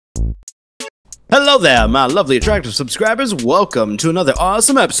Hello there, my lovely attractive subscribers. Welcome to another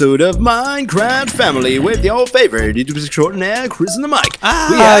awesome episode of Minecraft Family with your favorite YouTuber extraordinaire, Chrisandthemike.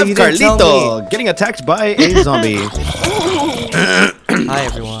 We have Carlito getting attacked by a zombie. Hi,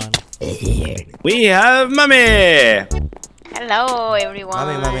 everyone. We have Mummy. Hello,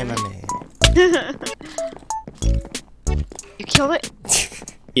 everyone. Mummy. You killed it?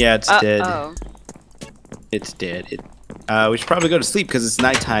 Yeah, it's dead. Oh. It's dead. We should probably go to sleep because it's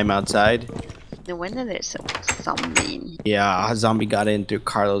nighttime outside. No wonder there's a zombie in here. Yeah, a zombie got in through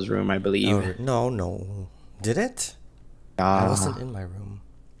Carlo's room, I believe. No. Did it? I wasn't in my room.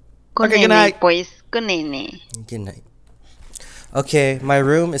 Okay, good night. Boys. Good night. Good night. Okay, my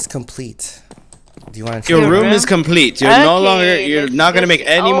room is complete. Do you want to? Your room is complete. You're You're not gonna make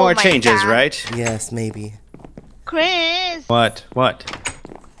any more changes, right? Yes, maybe. Chris. What?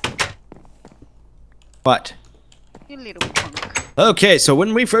 You little punk. Okay, so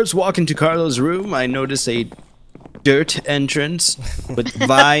when we first walk into Carlo's room, I notice a dirt entrance with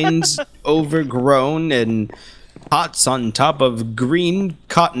vines overgrown and pots on top of green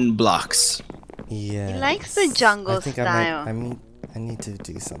cotton blocks. Yeah. He likes the jungle style. I need to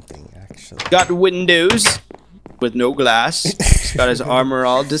do something actually. Got windows with no glass. He's got his armor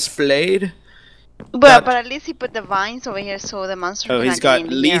all displayed. But at least he put the vines over here so the monster. Oh, he's got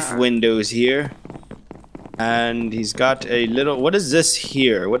leaf windows here. And he's got a little. What is this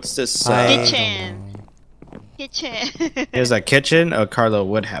here? What's this? Kitchen. Here's a kitchen. Oh, Carlo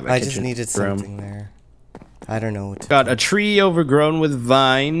would have a kitchen. I just needed something there. I don't know what to Got a tree overgrown with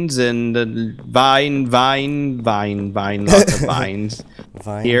vines and vine, lots of vines.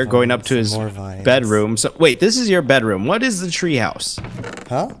 Here, going up to his bedroom. So, wait, this is your bedroom. What is the tree house?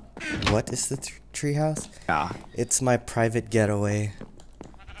 Huh? What is the tree house? Ah. It's my private getaway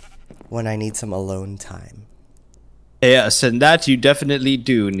when I need some alone time. Yes, and that you definitely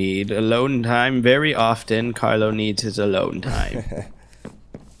do need. Alone time very often. Carlo needs his alone time.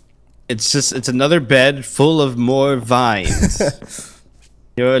 It's another bed full of more vines.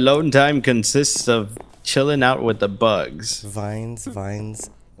 Your alone time consists of chilling out with the bugs. Vines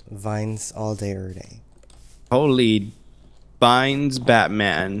all day, every day. Holy vines,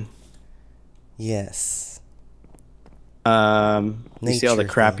 Batman. Yes. You see all the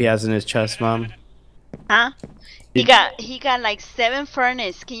crap he has in his chest, Mom? Huh? He got like 7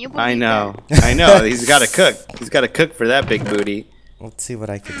 furnace. Can you believe I know. He's got to cook. He's got to cook for that big booty. Let's see what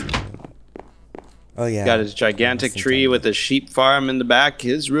I can do. Oh yeah. Got his gigantic tree with a sheep farm in the back.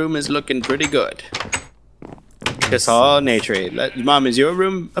 His room is looking pretty good. Just all nature. Mom, is your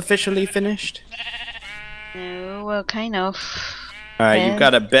room officially finished? No, well, kind of. All right, you've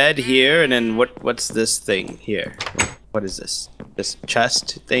got a bed here, and then what's this thing here? What is this? This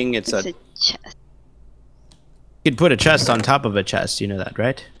chest thing? It's a chest. You could put a chest on top of a chest. You know that,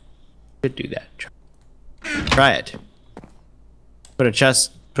 right? You could do that. Try it.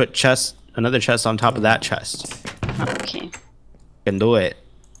 Another chest on top of that chest. Okay. You can do it.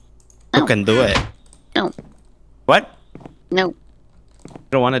 You can do it. No. What? No. You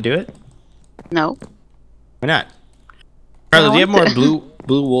don't want to do it? No. Why not? Carlo, do you have more blue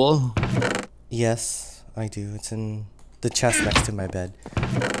wool? Yes, I do. It's in the chest next to my bed.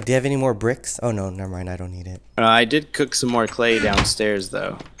 Do you have any more bricks? Oh no, never mind. I don't need it. I did cook some more clay downstairs,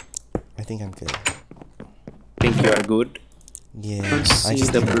 though. I think I'm good. Think you are good? Yeah. Let's see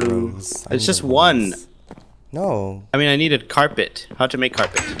the blue. It's just one. No. I mean, I needed carpet. How to make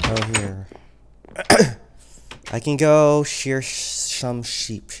carpet? Oh, here. I can go shear some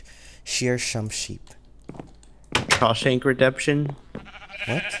sheep. Shawshank Redemption?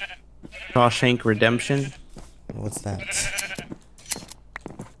 What? Shawshank Redemption? What's that?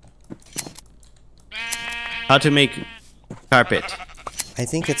 How to make carpet? I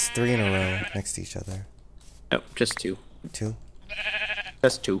think it's 3 in a row next to each other. No, just 2. 2?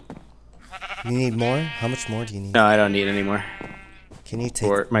 Just 2. You need more? How much more do you need? No, I don't need any more. Can you take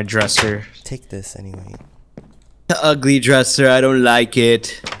For my dresser? Take this anyway. The ugly dresser, I don't like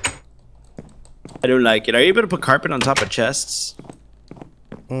it. Are you able to put carpet on top of chests?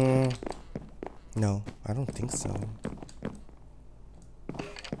 No, I don't think so.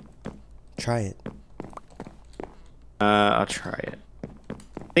 Try it. I'll try it.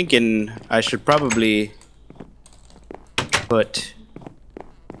 Thinking I should probably put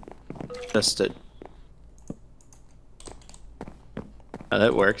just a. Oh,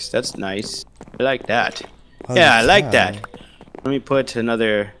 that works. That's nice. I like that. Oh, yeah, I like that. Let me put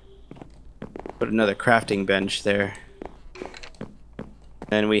another crafting bench there.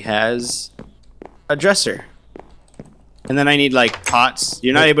 Then we has a dresser. And then I need like pots.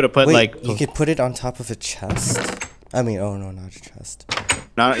 You're not able to put like. You could put it on top of a chest. I mean, oh no, not a chest.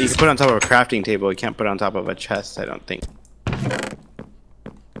 No, you can put it on top of a crafting table. You can't put it on top of a chest, I don't think.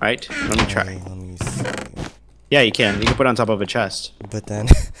 Right? Let me try. Let me see. Yeah, you can. You can put it on top of a chest. But then,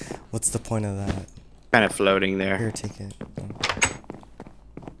 what's the point of that? Kind of floating there. Here, take it.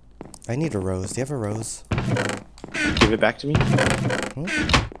 I need a rose. Do you have a rose? Give it back to me. Hmm?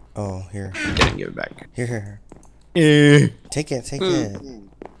 Oh, here. Didn't give it back. Here. Eh. Take it.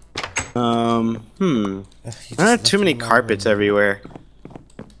 Ugh, I don't have too many carpets everywhere.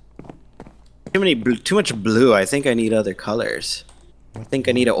 Too much blue. I think I need other colors. I think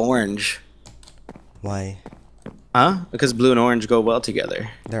I need an orange. Why? Huh? Because blue and orange go well together.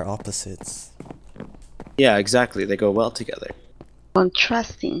 They're opposites. Yeah, exactly. They go well together.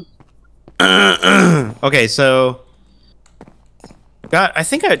 Contrasting. Okay, so I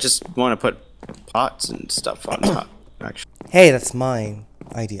think I just want to put pots and stuff on top. Actually, Hey, that's mine.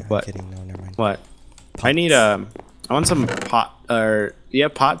 Idea. What? I'm kidding. No, never mind. what? Pots. I need I want some pot. Or you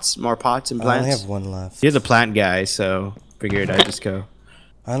have pots? More pots and I plants? only have one left. You're the plant guy, so figured I'd just go.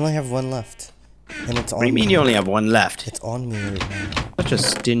 I only have one left. And it's on What do you mean me. you only have one left? It's on me right now. Such a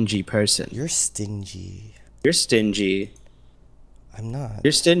stingy person. You're stingy. You're stingy. I'm not.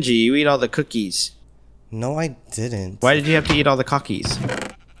 You're stingy. You eat all the cookies. No, I didn't. Why did you have to eat all the cookies?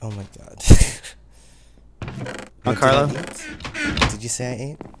 Oh my god. Huh, What Carlo? did I eat? Did you say I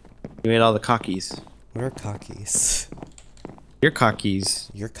ate? You ate all the cockies. What are cockies? You're cockies.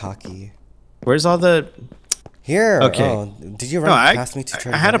 You're cocky. Where's all the... Here. Okay. Oh, did you No, run past me to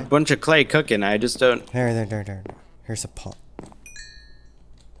try I to had a get it? bunch of clay cooking. I just don't... There. Here's a pot.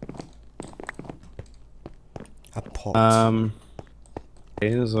 A pot.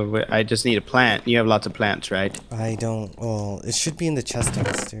 I just need a plant. You have lots of plants, right? I don't. Well, it should be in the chest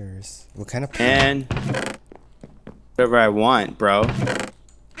downstairs. What kind of plant? And whatever I want, bro.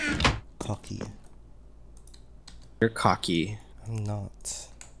 Cocky. You're cocky. I'm not.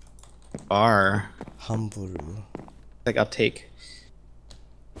 Are. Hamburu. Like, I'll take.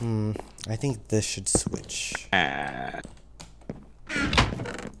 I think this should switch. Do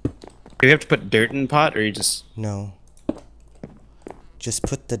you have to put dirt in the pot, or you just... No. Just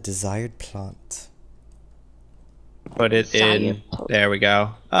put the desired plant. Put it in. There we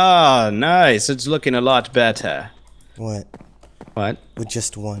go. Oh, nice. It's looking a lot better. What? What? With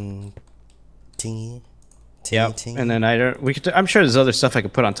just one tingy? Yep. Tingy? And then I'm sure there's other stuff I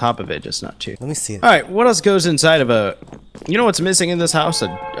could put on top of it, just not two. Let me see it. All right. What else goes inside of a? You know what's missing in this house? A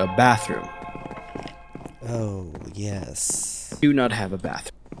bathroom. Oh, yes. Do not have a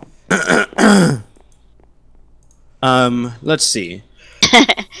bathroom. Let's see.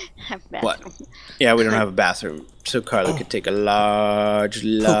 What? Yeah, we don't have a bathroom, so Carlo could take a large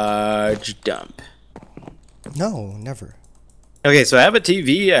dump. No, never. Okay, so I have a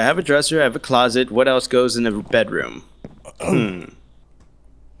TV, I have a dresser, I have a closet. What else goes in a bedroom?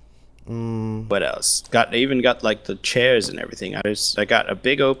 What else? I even got like the chairs and everything. I got a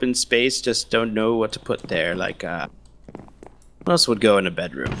big open space, just don't know what to put there. Like, what else would go in a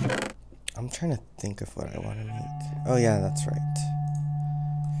bedroom? I'm trying to think of what I want to make. Oh yeah, that's right.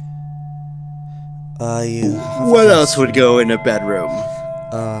 What else would go in a bedroom?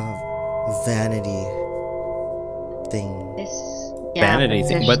 Vanity thing. Vanity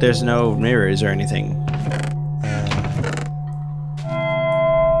thing, but there's no mirrors or anything.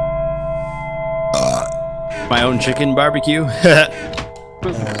 My own chicken barbecue.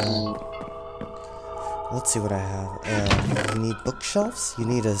 Let's see what I have. You need bookshelves? You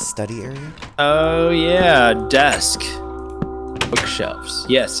need a study area? Oh yeah, desk. Bookshelves.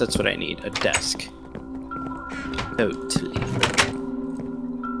 Yes, that's what I need. A desk. Totally.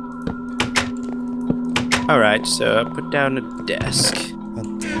 Alright, so I put down a desk. A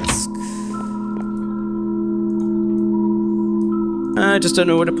desk. I just don't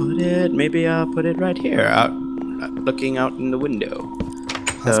know where to put it. Maybe I'll put it right here, looking out in the window.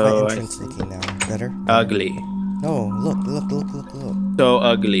 How's So, my entrance looking now? Better? Ugly. No, look. So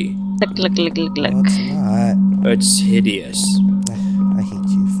ugly. Look. No, it's not. It's hideous. I hate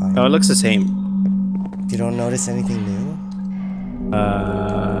you, fine. Oh, it looks the same. You don't notice anything new?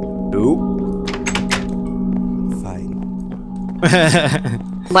 Nope. Fine.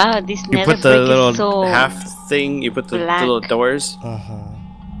 Wow, this You nether put the brick little is so half thing, you put the black. little doors. Uh-huh.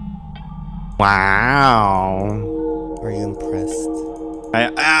 Wow. Are you impressed?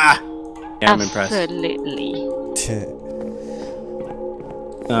 Yeah, I'm impressed. Absolutely.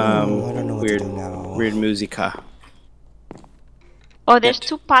 I don't know what weird, to do now. weird musica. Oh, there's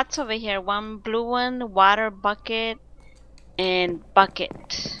two pots over here. One blue one, water bucket, and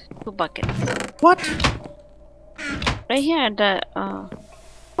bucket. 2 buckets. What? Right here, the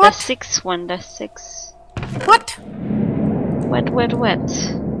What? 6th one, the 6th. What? What?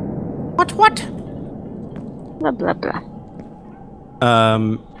 What? Blah blah blah.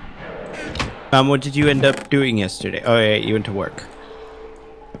 What did you end up doing yesterday? Oh yeah, you went to work.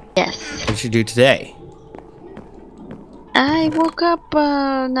 Yes. What did you do today? I woke up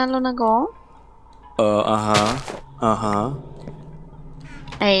not long ago. Uh-huh.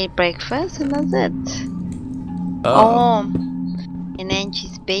 I ate breakfast and that's it. Oh. And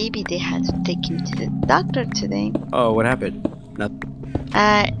Angie's baby, they had to take him to the doctor today. Oh, what happened? Nothing.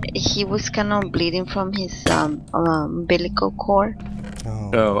 He was kind of bleeding from his umbilical cord.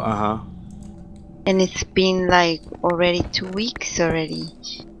 Oh, uh-huh. And it's been like already 2 weeks already.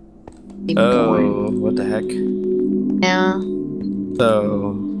 Oh, what the heck? Yeah.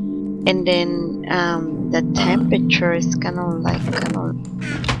 So... And then the temperature is kind of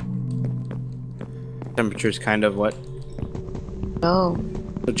Temperature's kind of what? low.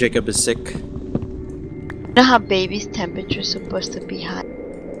 So Jacob is sick. You know how baby's temperature is supposed to be high?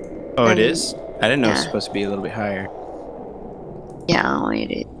 Oh, it is? I didn't know it was Yeah. supposed to be a little bit higher. Yeah,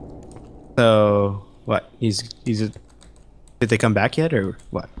 it is. So, what? Did they come back yet, or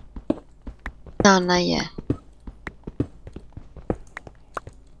what? No, not yet.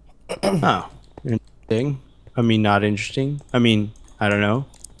 Oh, interesting. I mean, not interesting. I mean, I don't know.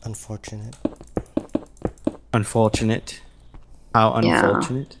 Unfortunate. Unfortunate. How Yeah.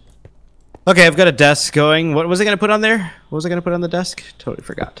 unfortunate. Okay, I've got a desk going. What was I gonna put on there? What was I gonna put on the desk? Totally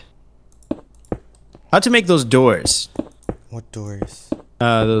forgot. How to make those doors? What doors?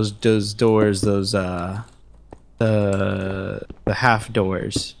 Those doors. Those the half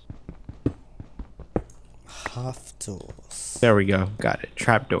doors. Half doors. There we go. Got it.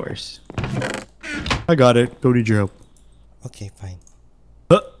 Trap doors. I got it. Don't need your help. Okay, fine.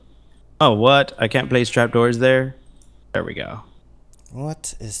 Oh, what? I can't place trap doors there? There we go.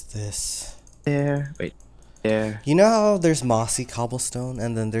 What is this? There. Wait. There. You know how there's mossy cobblestone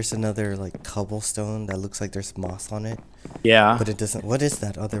and then there's another like cobblestone that looks like there's moss on it, Yeah. but it doesn't. What is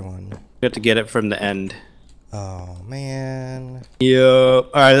that other one? We have to get it from the end. Oh man. Yep. All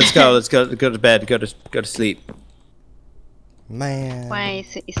right, let's go. Let's go. Go to bed. Go to sleep. Man. Why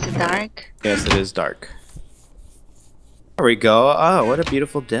is it dark? Yes, it is dark. There we go. Oh, what a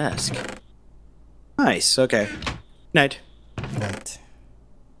beautiful desk. Nice. Okay. Night. Right.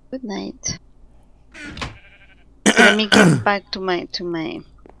 Good night. Let me get back to my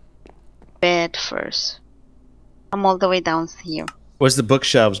bed first. I'm all the way down here. Where's the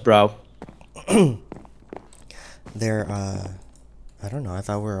bookshelves, bro? They're I don't know. I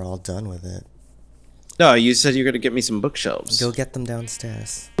thought we were all done with it. No, you said you were gonna get me some bookshelves. Go get them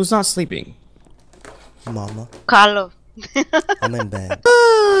downstairs, Who's not sleeping? Mama. Carlo. I'm in bed.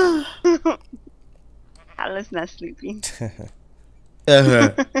 Carlo's not sleeping.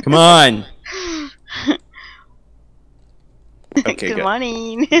 Come on. Okay, Good good.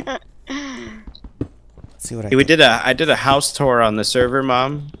 morning. See what I We get. I did a house tour on the server,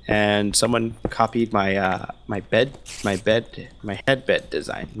 Mom, and someone copied my my headbed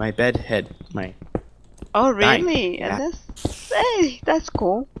design. My bed head. Oh really? Yeah. That's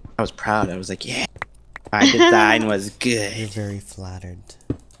cool. I was proud. I was like, yeah. My design was You're good. very flattered.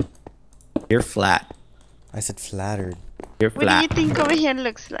 You're flat. I said flattered. You're What do you flat. think over here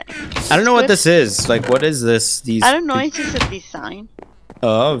looks like? I don't know what Good. this is. Like, what is this? These. I don't know. It's just a design.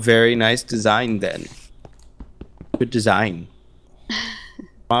 Oh, very nice design then. Good design.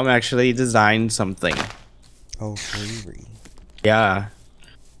 Mom actually designed something. Oh, Riri. Yeah.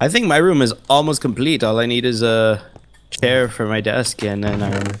 I think my room is almost complete. All I need is a chair for my desk, and then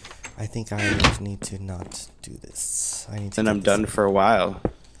I think I need to not do this. I need to. then do I'm this. done for a while.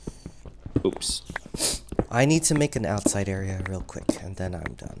 Oops. I need to make an outside area real quick, and then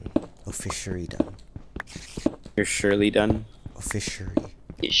I'm done. Officially done. You're surely done. Officially.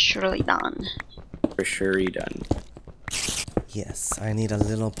 It's surely done. For surely done. Yes, I need a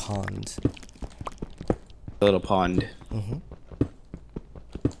little pond. A little pond.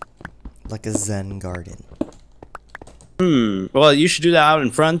 Like a Zen garden. Well, you should do that out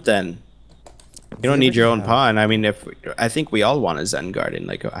in front then. You don't need your own already pond. I mean, I think we all want a Zen garden.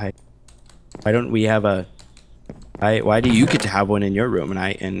 Like, why don't we have a? Why do you get to have one in your room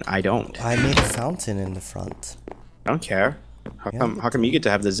and I don't? I made a fountain in the front. I don't care. How Yeah. come you get to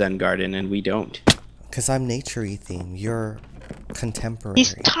have the Zen garden and we don't? Because I'm nature-y theme. You're contemporary.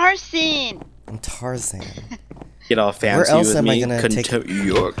 He's Tarzan. I'm Tarzan. Get all fancy else with am I me. gonna take-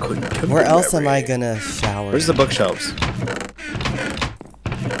 You're contemporary. Where else am I gonna shower? Where's the bookshelves?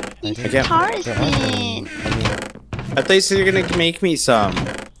 He's can't- There aren't any. Tarzan. I mean, I thought you said you're gonna make me some.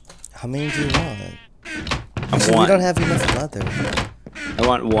 how many do you want? I See, we want. don't have enough leather. I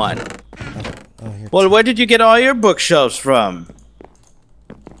want one. Oh, here, Well, where did you get all your bookshelves from?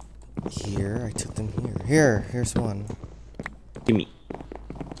 Here, I took them here. Here's one. Give me.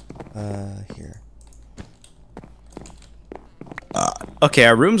 Here. Okay,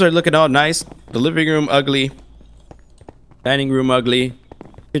 our rooms are looking all nice. The living room ugly. Dining room ugly.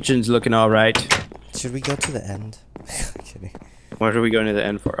 Kitchen's looking all right. Should we go to the end? Kidding. What are we going to the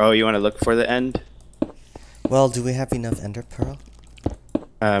end for? Oh, you want to look for the end? Well, do we have enough ender pearl?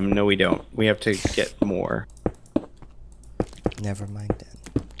 No, we don't. We have to get more. Never mind then.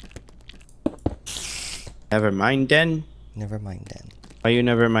 Never mind then. Never mind then. Why you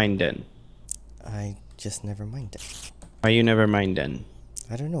never mind then? I just never mind then. Why you never mind then?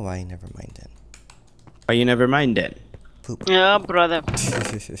 I don't know why I never mind then. Why you never mind then? Poop. Oh, brother.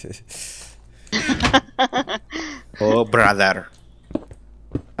 Oh, brother.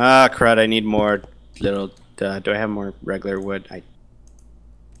 Ah, crud, I need more little... do I have more regular wood?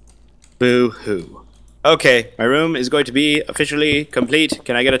 Boo-hoo. Okay, my room is going to be officially complete.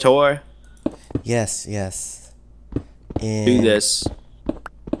 Can I get a tour? Yes, yes. Do this.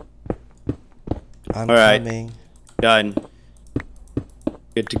 I'm Alright. coming. Done.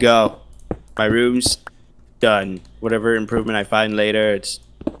 Good to go. My room's done. Whatever improvement I find later, it's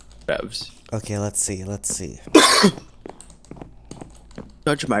revs. Okay, let's see.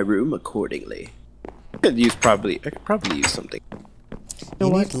 Judge my room accordingly. I could probably use something. You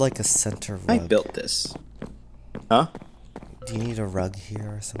need like a center rug. I built this. Huh? Do you need a rug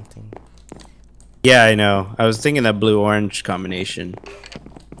here or something? Yeah, I know. I was thinking that blue-orange combination.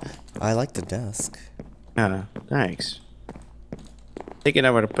 I like the desk. Thanks. Thinking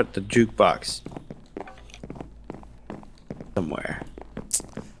I would have put the jukebox somewhere.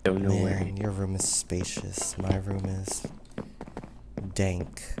 Don't know where. Man, your room is spacious. My room is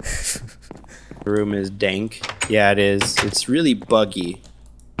dank. The room is dank. Yeah, it is. It's really buggy.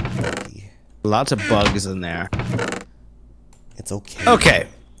 Lots of bugs in there. It's okay. Okay.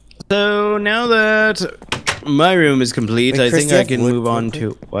 So now that my room is complete, Wait, I Chris, think do you I have can wood move real on quick? to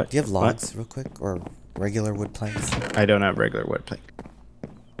what? Do you have logs real quick or regular wood planks? I don't have regular wood plank.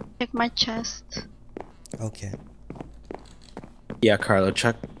 Check my chest. Okay. Yeah, Carlo,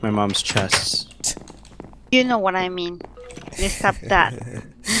 check my mom's chests. You know what I mean. You stop that.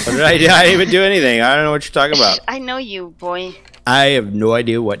 What did I do? I didn't even do anything. I don't know what you're talking about. I know you, boy. I have no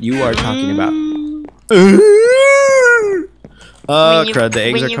idea what you are talking about. When you- crud, the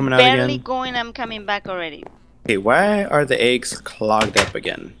eggs when are you're coming out barely again. going, I'm coming back already. Okay, why are the eggs clogged up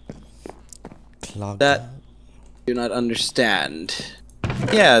again? Clogged That- up. Do not understand.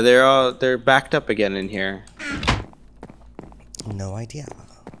 Yeah, they're backed up again in here. No idea.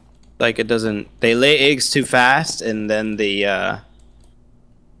 Like it doesn't. They lay eggs too fast, and then and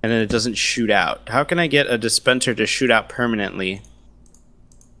then it doesn't shoot out. How can I get a dispenser to shoot out permanently?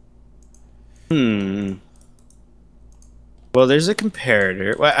 Well, there's a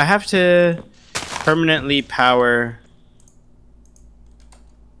comparator. Well, I have to permanently power.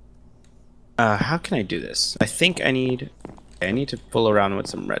 How can I do this? I think I need to fool around with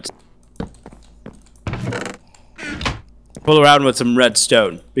some redstone. Fool around with some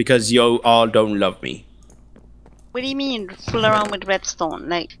redstone because you all don't love me. What do you mean, fool around with redstone?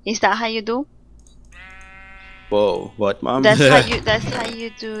 Like, is that how you do? Whoa, what, mom? That's how you. That's how you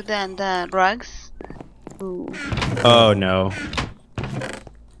do the rugs. Ooh. Oh no.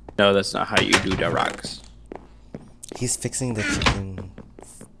 No, that's not how you do the rocks. He's fixing the chicken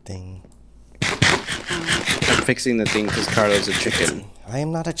thing. I'm fixing the thing because Carlo's a chicken. I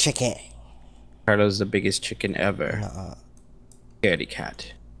am not a chicken. Carlo's the biggest chicken ever. Nuh-uh. Scaredy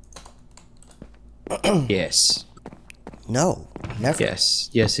cat. Yes. No, never. Yes.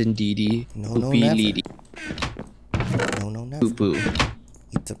 Yes, indeedy. No, no, Poopy never. leedy. No, no, never. Poo poo.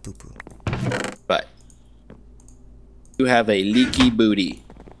 Eat the poo poo. But you have a leaky booty.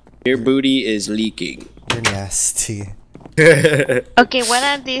 Your booty is leaking. You're nasty. Okay, what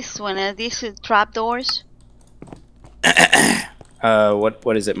are these one? Are these trapdoors?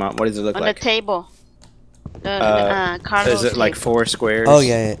 What is it, mom? What does it look On like? the table. Is Carlos it like table. 4 squares? Oh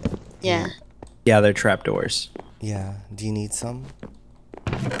yeah, Yeah. Yeah, they're trapdoors. yeah. Do you need some?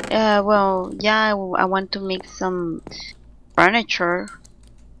 Well, yeah, I want to make some furniture.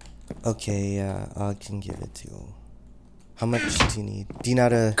 Okay, yeah. I can give it to you. How much do you need? Do you know how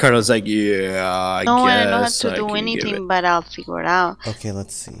to? Carlo's like, yeah, I No, I guess don't know how I to do can give anything, it. but I'll figure it out. Okay,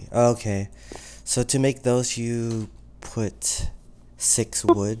 let's see. Okay, so to make those, you put 6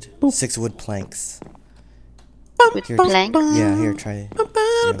 wood planks. With Here, planks. Yeah, here, try.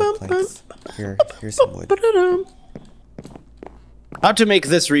 Yeah, planks. Here's some wood. How to make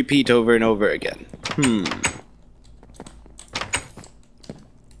this repeat over and over again?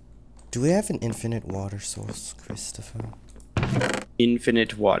 Do we have an infinite water source, Christopher?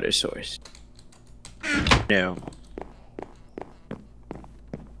 Infinite water source. No.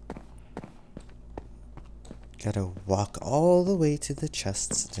 Gotta walk all the way to the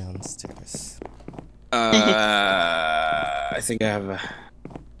chests downstairs. I think I have a...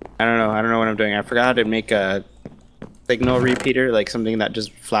 I don't know what I'm doing. I forgot how to make a signal repeater, like something that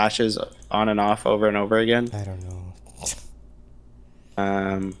just flashes on and off over and over again. I don't know.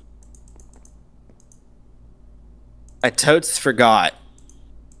 I totes forgot.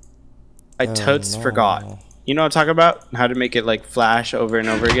 Forgot. You know what I'm talking about? How to make it like flash over and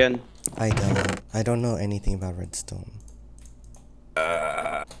over again? I don't. I don't know anything about redstone.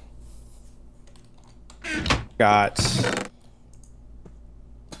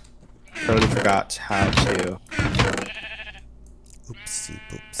 Totally forgot how to. Oopsie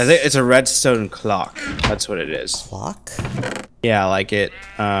poops. I think it's a redstone clock. That's what it is. Clock? Yeah, like it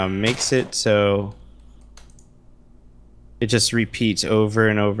makes it so it just repeats over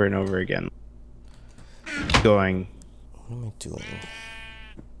and over and over again. Going. What am I doing?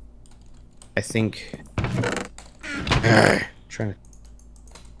 I think. Trying to.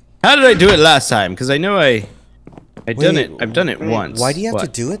 How did I do it last time? Because I know I've done it once. Why do you have to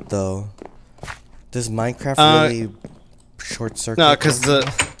do it though? Does Minecraft really short circuit? No, because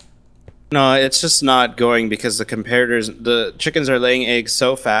no, it's just not going because the chickens are laying eggs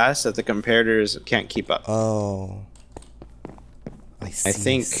so fast that the comparators can't keep up. Oh, I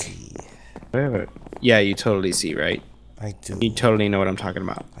think. Yeah, you totally see, right? I do. You totally know what I'm talking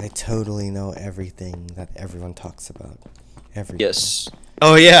about. I totally know everything that everyone talks about. Everything. Yes.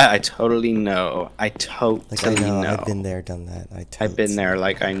 Oh yeah, I totally know. I totally like I know. know. I've been there, done that. I've been there,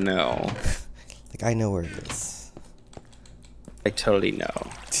 like I know. Like I know where it is. I totally know.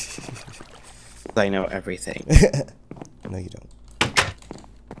 I know everything. No, you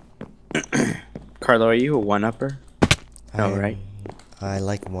don't. Carlo, are you a one-upper? No, right? I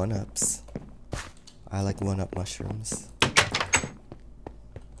like one-ups. I like one-up mushrooms.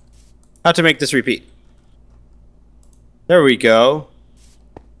 How to make this repeat? There we go.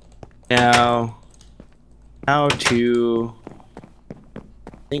 Now, how to... I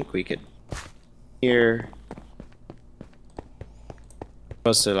think we could... Here...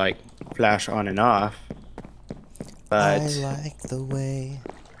 Supposed to like flash on and off. But... I like the way...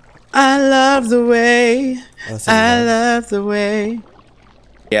 I love the way... Oh, I love the way...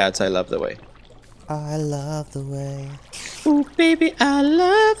 Yeah, it's I love the way. I love the way... Ooh, baby, I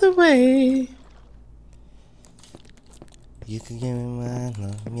love the way... You can give me my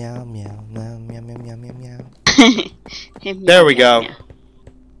love, meow, meow, meow, meow, meow, meow, meow, meow. There we go.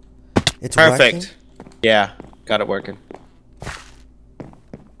 It's perfect. Working? Yeah, got it working.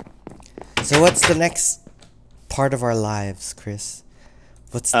 So what's the next part of our lives, Chris?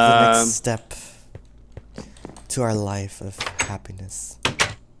 What's the next step to our life of happiness?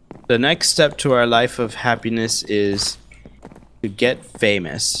 The next step to our life of happiness is to get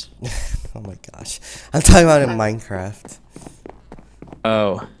famous. Oh my gosh. I'm talking about in Minecraft.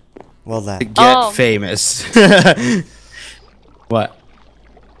 Oh. Well, that. To get famous. What?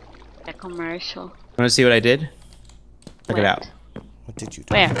 The commercial. Want to see what I did? Check it out. What did you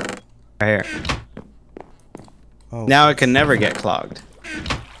do? Where? Right here. Oh, now it can never get clogged.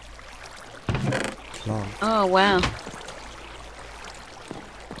 clogged. Oh, wow.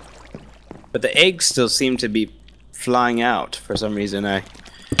 But the eggs still seem to be flying out for some reason. I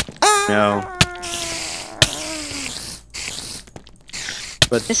know.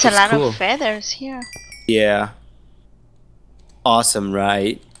 But There's a lot cool. of feathers here. Yeah. Awesome,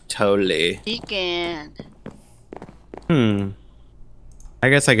 right? Totally. Chicken. I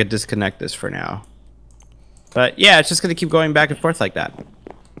guess I could disconnect this for now. But yeah, it's just gonna keep going back and forth like that.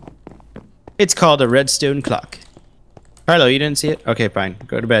 It's called a redstone clock. Carlo, you didn't see it? Okay, fine.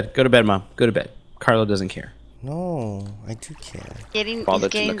 Go to bed. Go to bed, Mom. Go to bed. Carlo doesn't care. No, I do care. Bother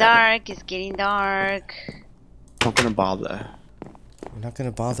It's to getting look at dark. It's getting dark. Not gonna bother. You're not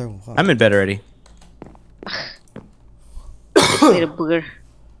gonna bother what? I'm in bed already. Little booger.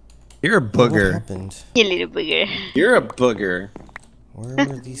 You're a What booger. happened? You little booger. You're a booger. Where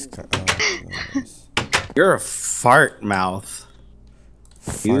were these guys? You're a fart mouth.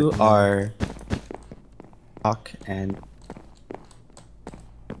 You are talk and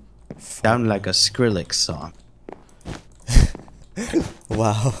sound like a Skrillex song.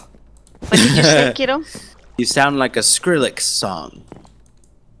 Wow. What did you say, kiddo? You sound like a Skrillex song.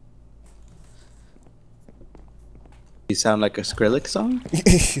 You sound like a Skrillex song?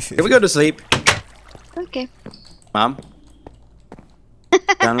 Can we go to sleep, Okay. Mom?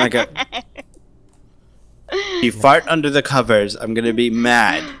 Sound like a... You fart under the covers, I'm gonna be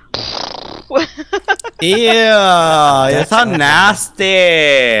mad. Ew, you're so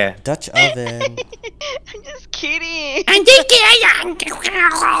nasty. Dutch oven. I'm just kidding. I'm just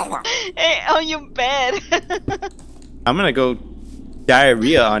Hey, on your bed. I'm gonna go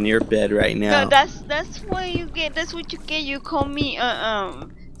diarrhea on your bed right now. No, that's what you get. That's what you get. You call me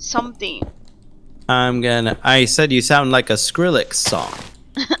something. I said you sound like a Skrillex song.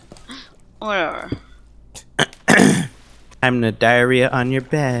 Whatever. I'm gonna diarrhea on your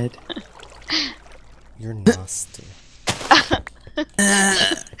bed. You're nasty.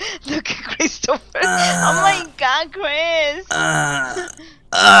 Look at Christopher. Oh my god, Chris.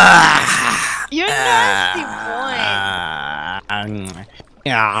 You're a nasty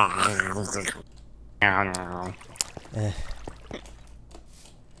boy.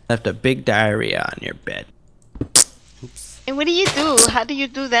 Left a big diarrhea on your bed. Oops. And what do you do? How do you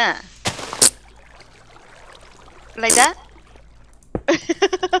do that? Like that?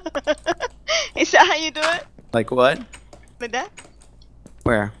 Is that how you do it? Like what? Like that?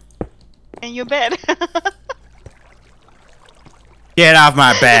 Where? In your bed. Get off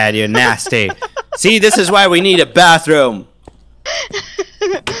my bed, you nasty. See, this is why we need a bathroom.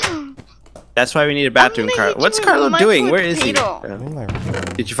 That's why we need a bathroom, Carlo. What's Carlo doing? Where is he? In my room.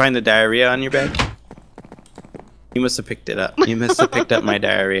 Did you find the diarrhea on your bed? You must have picked it up. You must have picked up my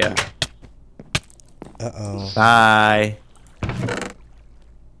diarrhea. Uh-oh. Bye.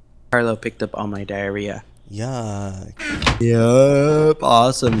 Carlo picked up all my diarrhea. Yuck. Yup.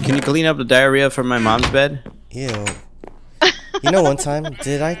 Awesome. Can you clean up the diarrhea from my mom's bed? Ew. You know, one time,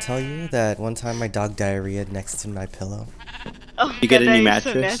 did I tell you that one time my dog diarrhea next to my pillow? Oh, You get a God, new that is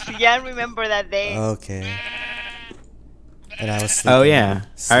so mattress? nasty. Yeah, I remember that day. Okay. And I was sleeping. Oh yeah.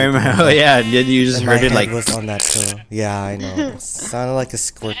 I sleeping remember. on Oh that- yeah. Did you just and heard my it head like was on that pillow. Yeah, I know. Sounded like a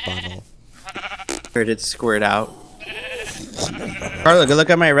squirt bottle. heard it squirt out? Carlo, go look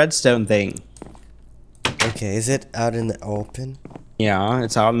at my redstone thing. Okay, is it out in the open? Yeah,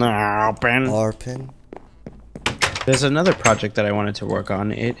 it's out in the open. Open? There's another project that I wanted to work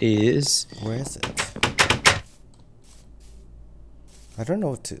on. It is. Where is it? I don't know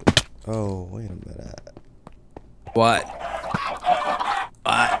what to... Oh, wait a minute. What?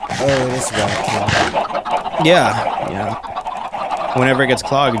 Oh, it is racking. Yeah, yeah. Whenever it gets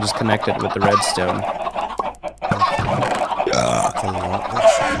clogged, you just connect it with the redstone. Okay, what?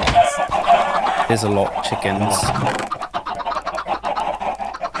 Let's see. There's a lot of chickens.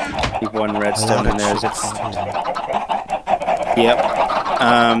 Keep one redstone in there. Yep.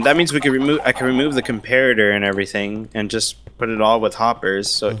 That means we could remove. I can remove the comparator and everything, and just put it all with hoppers,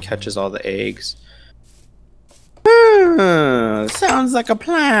 so it catches all the eggs. Sounds like a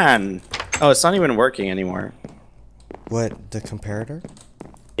plan. Oh, it's not even working anymore. What, the comparator?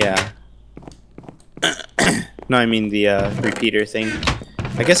 Yeah. No, I mean the repeater thing.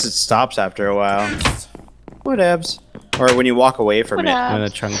 I guess it stops after a while. Whatevs. Or when you walk away from it, when the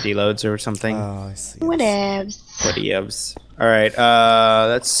chunk deloads or something. Oh, I see. Whatevs. Whatevs. Alright,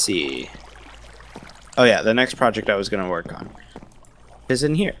 let's see. Oh yeah, the next project I was going to work on is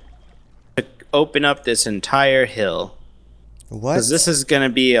in here. To open up this entire hill. What? Because this is going to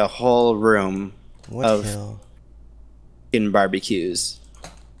be a whole room What of hill? in barbecues.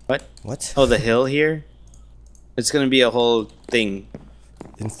 What? What? Oh, the hill here? It's going to be a whole thing.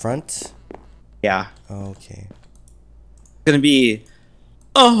 In front? Yeah. Okay. It's going to be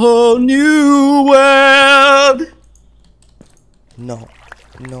a whole new world. No.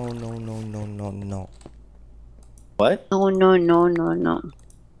 No, no, no, no, no, no. What? No, no, no, no, no.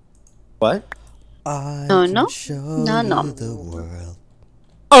 What? I No, can no. show No, no. you the world.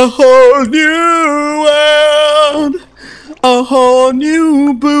 A whole new world. A whole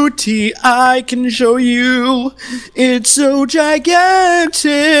new booty I can show you. It's so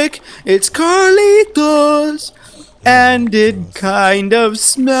gigantic. It's Carlitos. And it kind of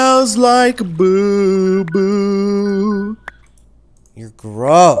smells like boo-boo. You're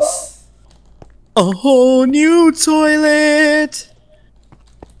gross. A whole new toilet.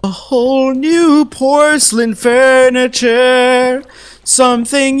 A whole new porcelain furniture.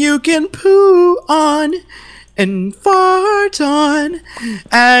 Something you can poo on and fart on.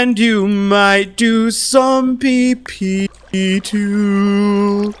 And you might do some pee-pee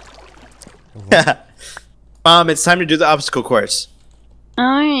too. Mom, it's time to do the obstacle course.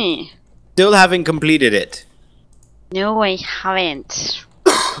 Aye. Still haven't completed it. No, I haven't.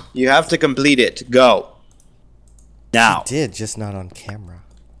 You have to complete it. Go. Now. Did, just not on camera.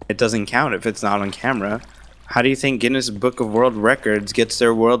 It doesn't count if it's not on camera. How do you think Guinness Book of World Records gets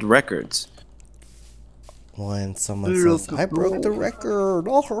their world records? When someone says, I broke the record.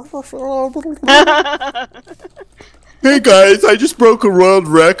 Hey guys, I just broke a world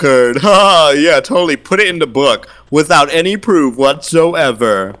record. Ha! Yeah, totally. Put it in the book without any proof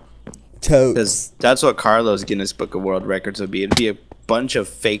whatsoever. Totes. Because that's what Carlo's Guinness Book of World Records would be. It'd be a bunch of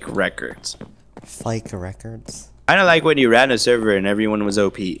fake records. Fake records. Kind of like when you ran a server and everyone was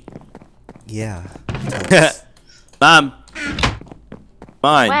OP. Yeah. Mom.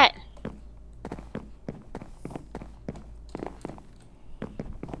 Mine. What?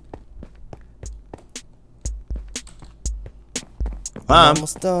 I'm Mom.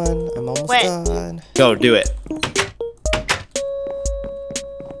 almost done. I'm almost Wait. done. Go, do it.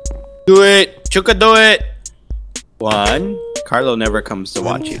 Do it. Chuka, do it. 1. Carlo never comes to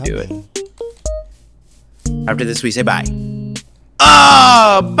watch you do it. After this, we say bye.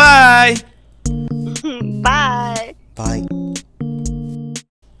 Oh, bye. Bye.